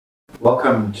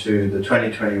Welcome to the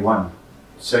 2021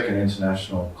 Second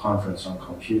International Conference on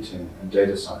Computing and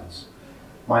Data Science.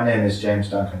 My name is James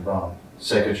Duncan Brown,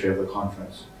 Secretary of the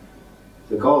conference.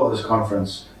 The goal of this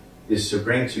conference is to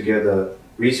bring together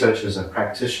researchers and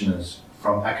practitioners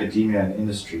from academia and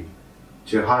industry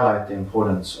to highlight the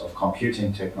importance of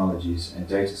computing technologies and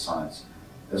data science,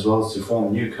 as well as to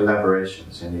form new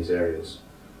collaborations in these areas.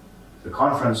 The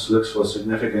conference looks for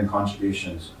significant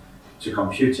contributions to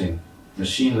computing,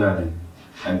 machine learning,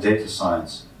 and data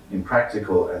science in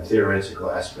practical and theoretical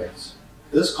aspects.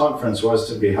 This conference was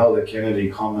to be held at Kennedy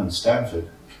Commons, Stanford.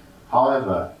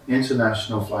 However,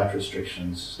 international flight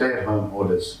restrictions, stay-at-home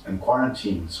orders, and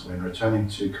quarantines when returning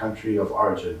to country of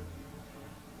origin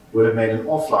would have made an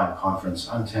offline conference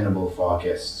untenable for our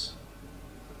guests.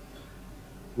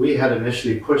 We had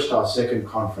initially pushed our second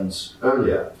conference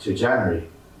earlier to January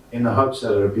in the hopes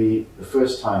that it would be the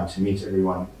first time to meet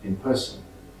everyone in person.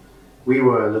 We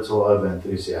were a little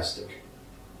over-enthusiastic.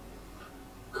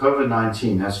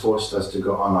 COVID-19 has forced us to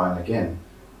go online again,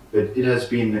 but it has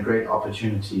been a great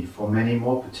opportunity for many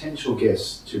more potential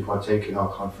guests to partake in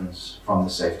our conference from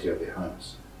the safety of their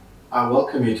homes. I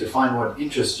welcome you to find what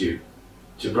interests you,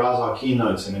 to browse our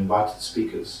keynotes and invited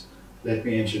speakers. Let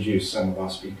me introduce some of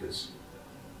our speakers.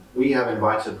 We have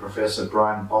invited Professor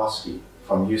Brian Barsky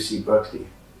from UC Berkeley,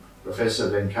 Professor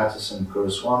Venkatasan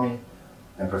Guruswamy,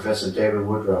 and Professor David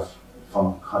Woodruff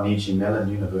from Carnegie Mellon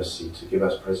University to give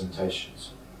us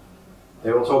presentations.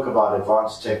 They will talk about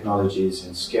advanced technologies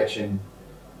in sketching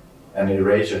and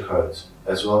erasure codes,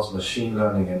 as well as machine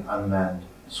learning and unmanned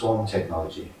swarm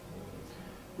technology.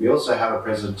 We also have a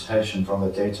presentation from the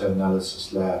Data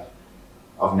Analysis Lab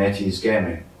of NetEase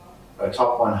Gaming, a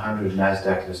top 100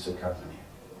 NASDAQ listed company,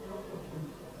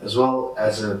 as well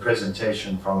as a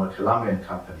presentation from a Colombian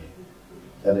company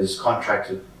that is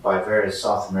contracted by various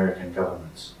South American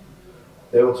governments.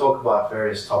 They will talk about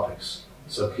various topics,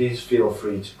 so please feel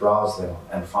free to browse them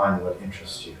and find what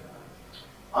interests you.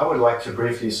 I would like to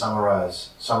briefly summarize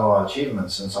some of our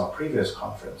achievements since our previous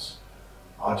conference.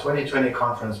 Our 2020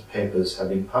 conference papers have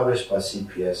been published by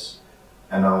CPS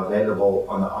and are available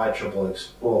on the IEEE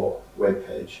Explore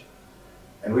webpage.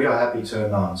 And we are happy to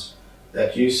announce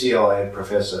that UCLA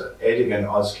Professor Edigan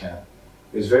Ozcan,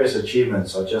 whose various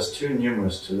achievements are just too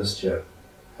numerous to list here,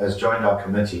 has joined our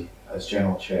committee as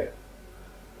General Chair.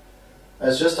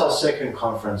 As just our second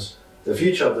conference, the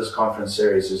future of this conference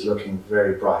series is looking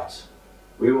very bright.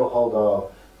 We will hold our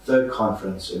third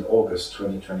conference in August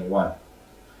 2021.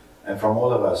 And from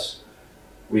all of us,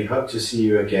 we hope to see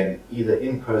you again, either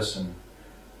in person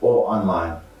or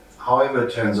online. However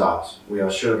it turns out, we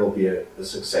are sure it will be a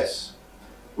success.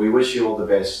 We wish you all the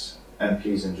best, and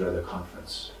please enjoy the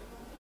conference.